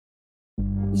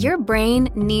Your brain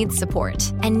needs support,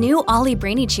 and new Ollie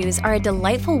Brainy Chews are a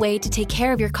delightful way to take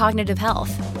care of your cognitive health.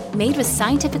 Made with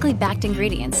scientifically backed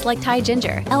ingredients like Thai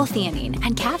ginger, L-theanine,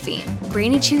 and caffeine,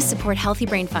 Brainy Chews support healthy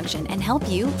brain function and help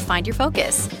you find your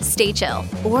focus, stay chill,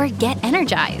 or get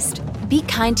energized. Be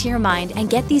kind to your mind and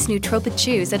get these nootropic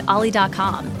chews at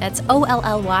ollie.com. That's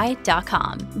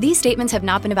OLLY.com. These statements have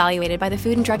not been evaluated by the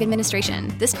Food and Drug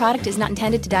Administration. This product is not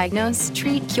intended to diagnose,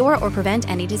 treat, cure, or prevent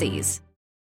any disease.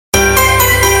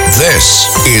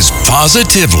 This is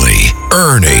Positively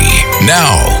Ernie.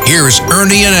 Now, here's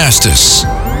Ernie Anastas.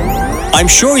 I'm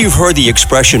sure you've heard the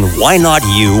expression, why not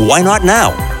you, why not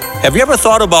now? Have you ever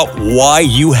thought about why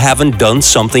you haven't done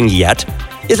something yet?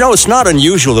 You know, it's not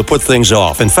unusual to put things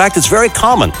off. In fact, it's very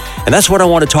common, and that's what I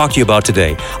want to talk to you about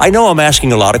today. I know I'm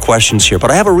asking a lot of questions here, but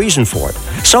I have a reason for it.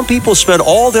 Some people spend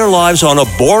all their lives on a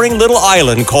boring little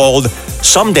island called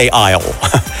Someday I'll.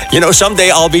 Someday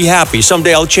I'll be happy.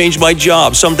 Someday I'll change my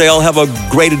job. Someday I'll have a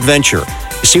great adventure.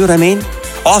 You see what I mean?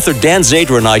 Author Dan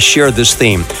Zadra and I share this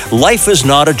theme. Life is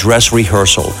not a dress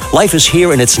rehearsal. Life is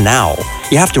here and it's now.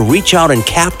 You have to reach out and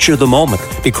capture the moment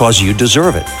because you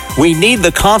deserve it. We need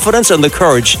the confidence and the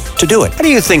courage to do it. How do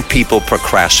you think people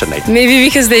procrastinate? Maybe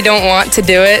because they don't want to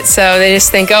do it, so they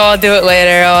just think, I'll do it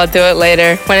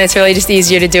later, when it's really just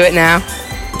easier to do it now.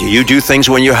 Do you do things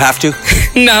when you have to?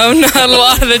 No, not a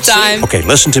lot of the time. Okay,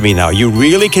 listen to me now. You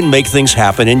really can make things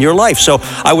happen in your life. So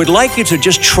I would like you to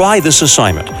just try this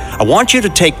assignment. I want you to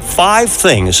take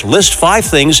list 5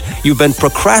 things you've been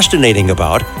procrastinating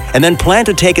about, and then plan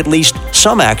to take at least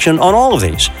some action on all of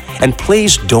these. And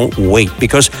please don't wait,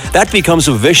 because that becomes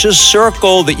a vicious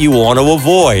circle that you want to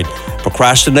avoid.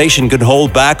 Procrastination can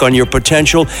hold back on your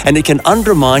potential, and it can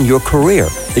undermine your career.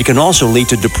 It can also lead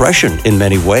to depression in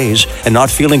many ways and not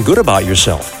feeling good about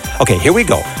yourself. Okay, here we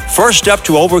go. First step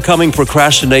to overcoming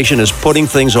procrastination is putting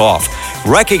things off.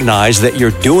 Recognize that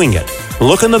you're doing it.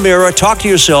 Look in the mirror, talk to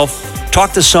yourself,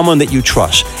 talk to someone that you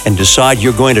trust, and decide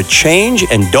you're going to change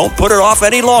and don't put it off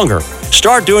any longer.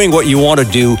 Start doing what you want to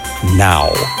do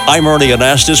now. I'm Ernie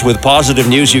Anastas with positive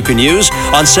news you can use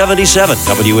on 77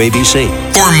 WABC.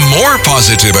 For more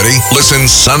positivity, listen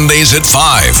Sundays at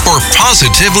 5 for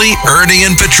Positively Ernie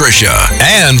and Patricia.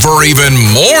 And for even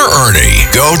more Ernie,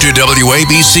 go to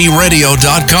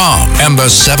WABCRadio.com and the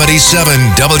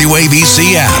 77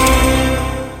 WABC app.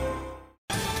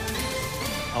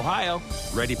 Ohio,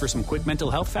 ready for some quick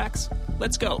mental health facts?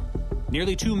 Let's go.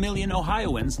 Nearly 2 million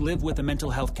Ohioans live with a mental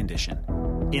health condition.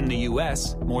 In the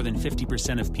U.S., more than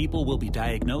 50% of people will be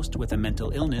diagnosed with a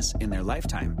mental illness in their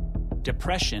lifetime.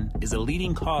 Depression is a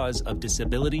leading cause of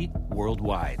disability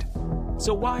worldwide.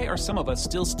 So why are some of us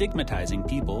still stigmatizing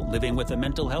people living with a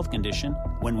mental health condition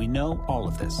when we know all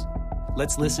of this?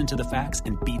 Let's listen to the facts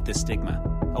and beat the stigma.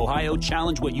 Ohio,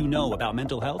 challenge what you know about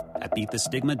mental health at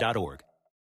beatthestigma.org.